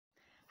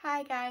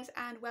Hi guys,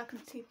 and welcome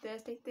to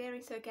Thursday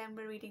Theory. So again,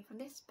 we're reading from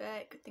this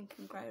book, Think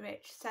and Grow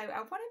Rich. So I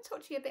want to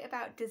talk to you a bit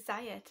about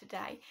desire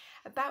today,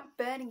 about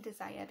burning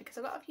desire, because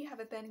a lot of you have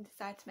a burning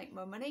desire to make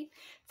more money,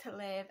 to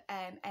live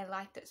a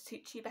life that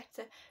suits you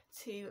better,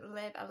 to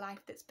live a life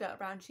that's built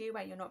around you,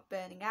 where you're not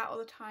burning out all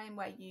the time,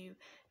 where you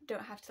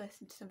don't have to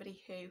listen to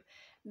somebody who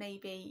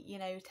maybe,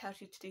 tells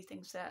you to do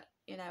things that,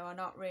 are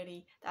not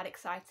really that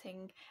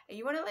exciting.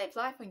 You want to live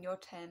life on your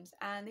terms,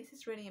 and this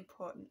is really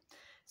important.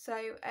 So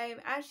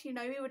as you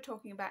know, we were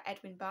talking about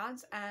Edwin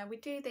Barnes, and we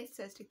do this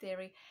Thursday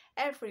Theory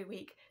every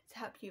week to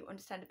help you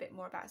understand a bit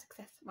more about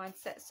success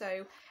mindset.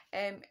 So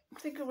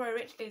Think and Grow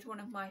Rich is one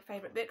of my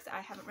favourite books. I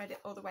haven't read it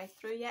all the way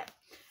through yet,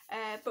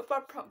 but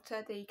Bob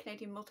Proctor, the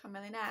Canadian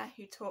multimillionaire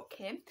who taught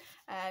him,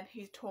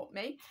 who's taught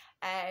me,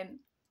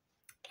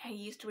 he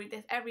used to read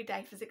this every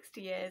day for 60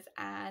 years,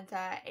 and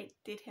it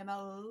did him a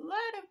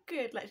lot of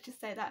good, let's just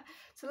say that.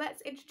 So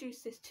let's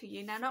introduce this to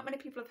you. Now, not many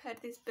people have heard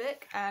of this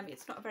book.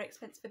 It's not a very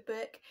expensive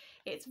book.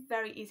 It's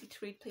very easy to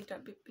read. Please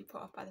don't be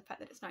put off by the fact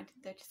that it's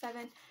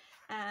 1937,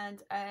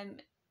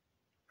 and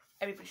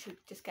everybody should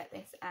just get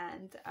this.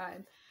 And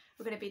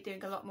we're going to be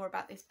doing a lot more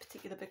about this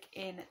particular book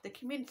in the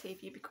community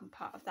if you become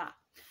part of that.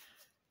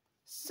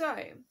 So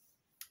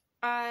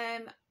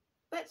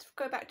let's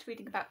go back to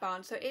reading about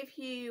Barnes. So if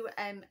you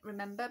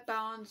remember,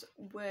 Barnes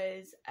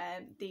was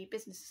the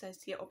business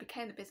associate, or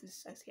became the business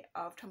associate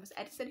of Thomas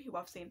Edison, who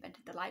obviously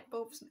invented the light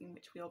bulb, something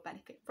which we all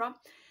benefit from.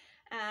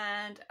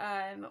 And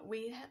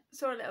we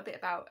saw a little bit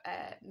about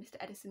Mr.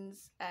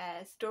 Edison's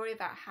story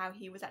about how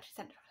he was actually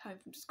sent home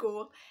from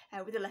school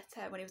with a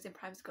letter when he was in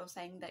primary school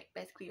saying that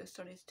basically your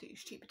son is too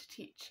stupid to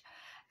teach,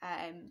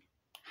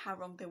 how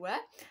wrong they were.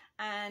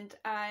 And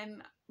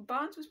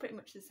Barnes was pretty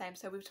much the same.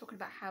 So we were talking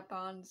about how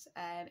Barnes,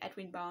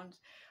 Edwin Barnes,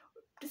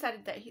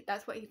 decided that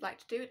that's what he'd like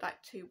to do. He'd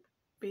like to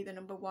be the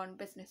 #1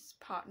 business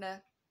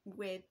partner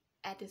with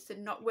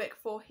Edison, not work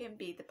for him,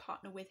 be the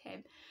partner with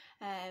him.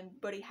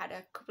 But he had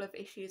a couple of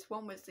issues.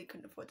 One was he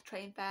couldn't afford the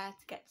train fare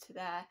to get to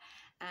there,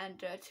 and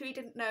two, he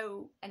didn't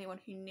know anyone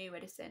who knew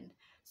Edison.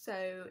 So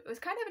it was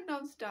kind of a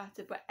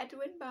non-starter, but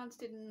Edwin Barnes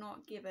did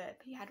not give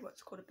up. He had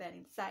what's called a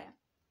burning desire.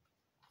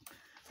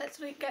 So let's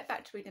get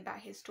back to reading about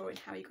his story and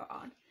how he got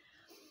on.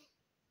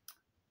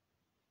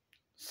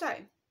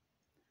 So,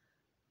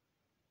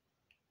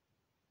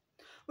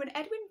 when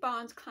Edwin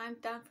Barnes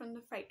climbed down from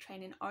the freight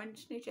train in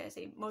Orange, New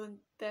Jersey, more than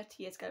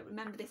 30 years ago,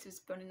 remember this was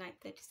born in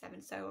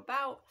 1937, so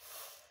about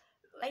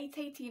late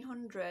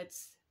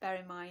 1800s, bear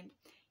in mind,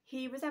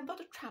 he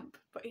resembled a tramp,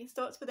 but his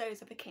thoughts were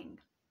those of a king.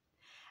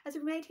 As he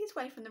made his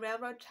way from the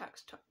railroad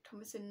tracks to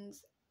Thomas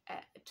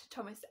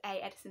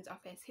A. Edison's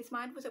office, his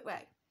mind was at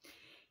work.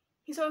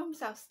 He saw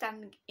himself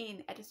standing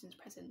in Edison's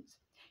presence.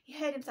 He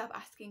heard himself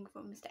asking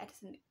for Mr.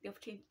 Edison the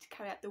opportunity to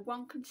carry out the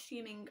one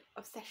consuming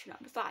obsession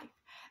of his life,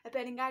 a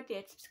burning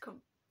idea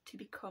to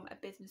become a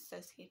business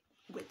associate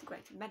with the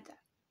great inventor.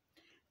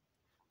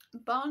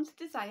 Barnes'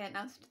 desire, and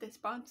answer to this,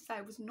 Barnes'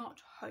 desire was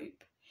not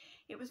hope.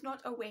 It was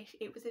not a wish.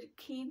 It was a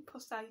keen,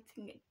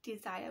 pulsating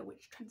desire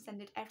which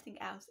transcended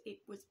everything else. It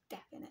was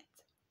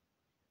definite.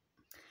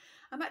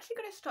 I'm actually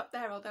going to stop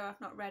there, although I've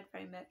not read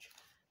very much.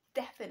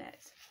 Definite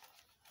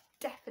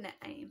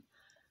aim.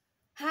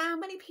 How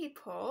many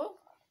people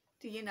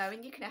do you know,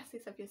 and you can ask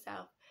this of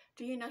yourself,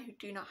 do you know who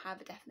do not have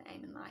a definite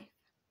aim in life?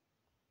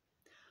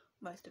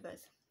 Most of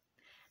us.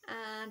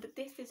 And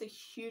this is a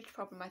huge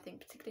problem, I think,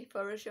 particularly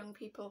for us young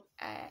people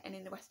and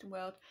in the Western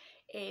world,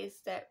 is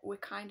that we're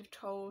kind of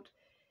told,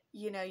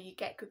 you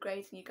get good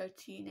grades and you go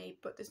to uni,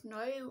 but there's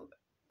no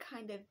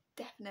kind of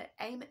definite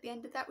aim at the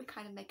end of that. We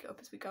kind of make it up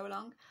as we go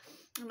along.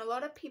 And a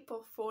lot of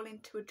people fall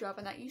into a job,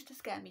 and that used to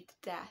scare me to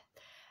death.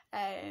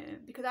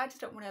 Because I just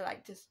don't want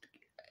to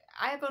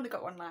I've only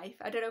got one life.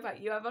 I don't know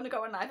about you, I've only got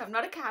one life. I'm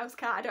not a house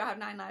cat, I don't have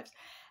 9 lives.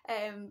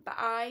 But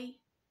I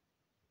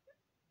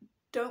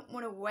don't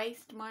want to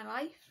waste my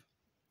life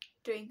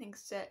doing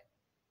things that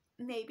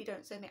maybe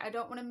don't serve me. I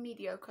don't want a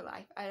mediocre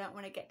life. I don't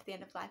want to get to the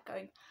end of life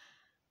going,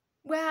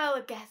 well,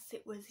 I guess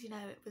it was,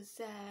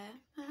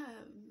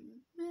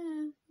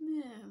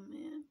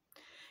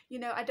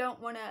 I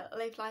don't want to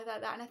live life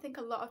like that. And I think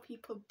a lot of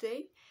people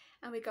do.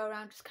 And we go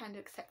around just kind of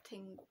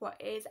accepting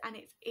what is. And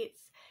it's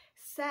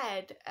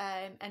said,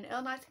 and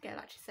Earl Nightingale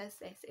actually says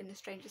this in The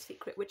Stranger's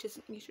Secret, which is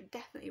something you should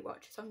definitely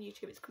watch. It's on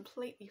YouTube. It's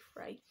completely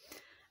free.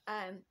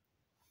 And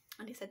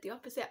he said the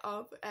opposite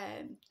of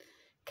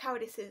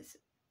cowardice is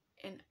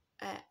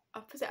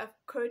opposite of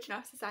courage in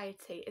our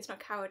society is not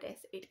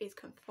cowardice, it is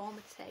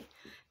conformity.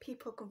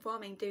 People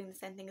conforming, doing the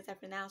same thing as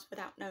everyone else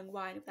without knowing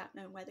why and without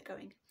knowing where they're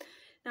going.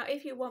 Now,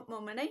 if you want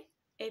more money,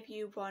 if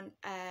you want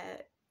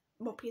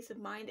more peace of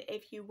mind,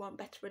 if you want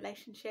better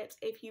relationships,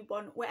 if you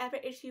want whatever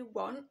it is you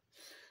want,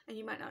 and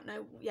you might not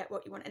know yet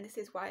what you want, and this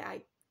is why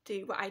I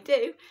do what I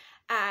do,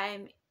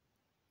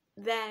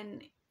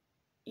 then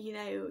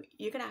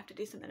you're gonna have to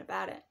do something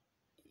about it.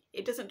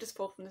 It doesn't just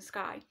fall from the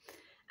sky.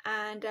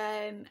 And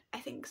I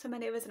think so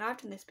many of us, and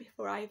I've done this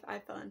before, I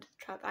fell into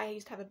the trap. I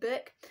used to have a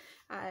book,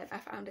 I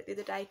found it the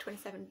other day,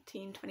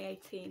 2017,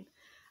 2018,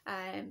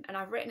 and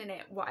I've written in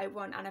it what I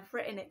want, and I've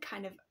written it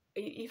kind of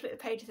you flip the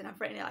pages and I've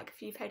written it like a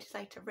few pages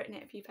later, I've written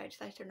it a few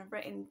pages later, and I've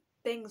written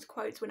things,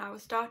 quotes when I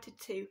started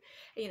to,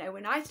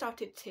 when I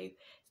started to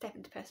step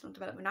into personal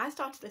development, when I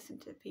started to listen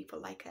to people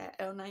like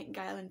Earl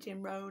Nightingale and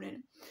Jim Rohn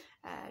and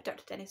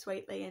Dr. Dennis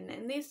Waitley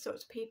and these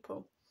sorts of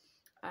people.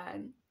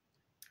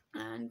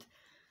 And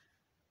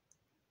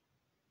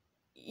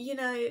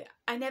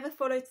I never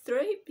followed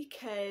through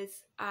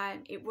because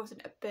it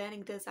wasn't a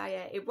burning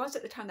desire. It was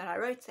at the time that I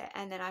wrote it,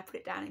 and then I put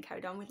it down and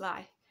carried on with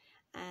life.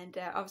 And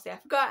obviously I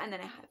forgot, and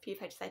then a few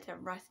pages later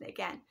I'm writing it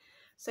again.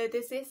 So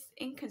there's this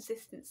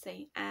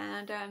inconsistency,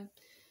 and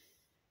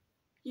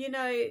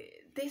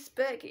this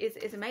book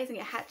is amazing.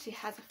 It actually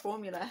has a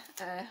formula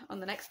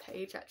on the next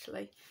page,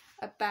 actually,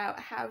 about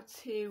how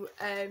to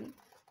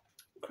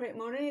create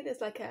money. There's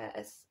like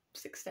a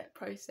 6-step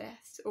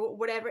process, or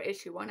whatever it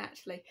is you want,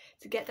 actually,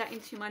 to get that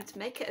into your mind, to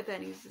make it a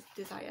burning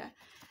desire.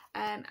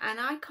 And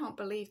I can't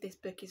believe this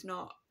book is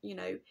not,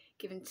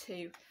 given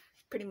to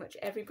pretty much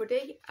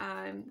everybody.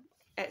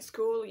 At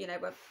school, a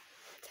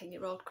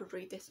 10-year-old could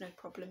read this, no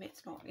problem.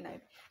 It's not,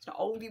 it's not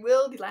oldie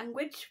worldy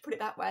language, put it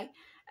that way.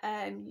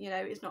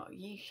 It's not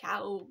 "you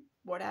shall,"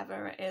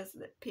 whatever it is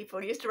that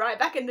people used to write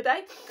back in the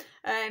day.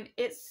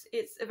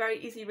 It's a very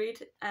easy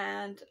read,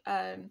 and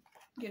I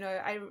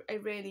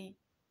really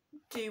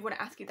do want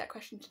to ask you that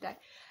question today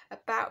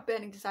about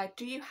burning desire.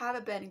 Do you have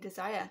a burning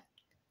desire?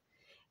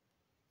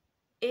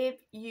 If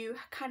you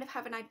kind of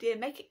have an idea,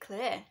 make it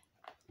clear.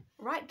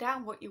 Write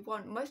down what you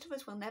want. Most of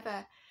us will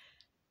never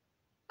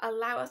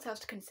allow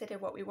ourselves to consider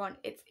what we want.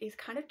 It's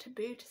kind of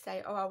taboo to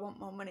say, oh, I want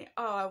more money.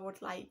 Oh, I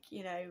would like,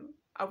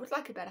 I would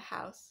like a better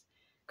house.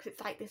 Because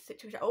it's like this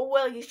situation. Oh,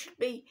 well, you should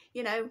be,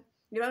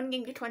 you're only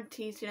in your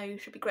 20s, you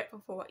should be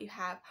grateful for what you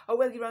have. Oh,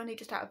 well, you're only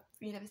just out of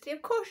university.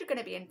 Of course you're going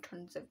to be in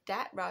tons of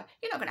debt, right?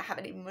 You're not going to have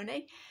any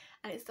money.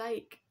 And it's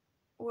like,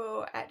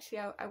 well, actually,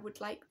 I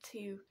would like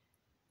to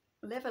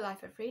live a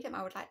life of freedom.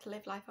 I would like to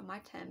live life on my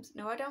terms.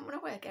 No, I don't want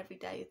to work every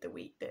day of the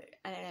week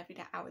and every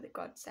hour that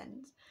God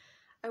sends.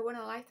 I want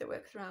a life that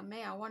works around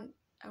me. I want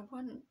a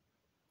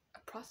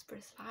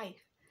prosperous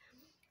life.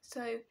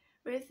 So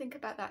really think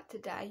about that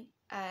today,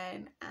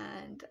 and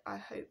I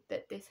hope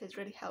that this has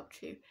really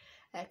helped you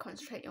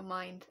concentrate your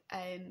mind.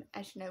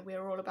 As you know,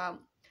 we're all about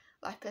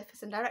life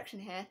purpose and direction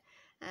here,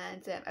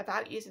 and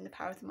about using the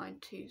power of the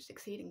mind to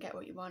succeed and get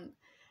what you want.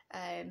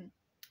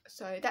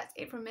 So that's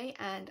it from me,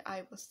 and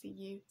I will see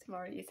you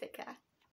tomorrow. You take care.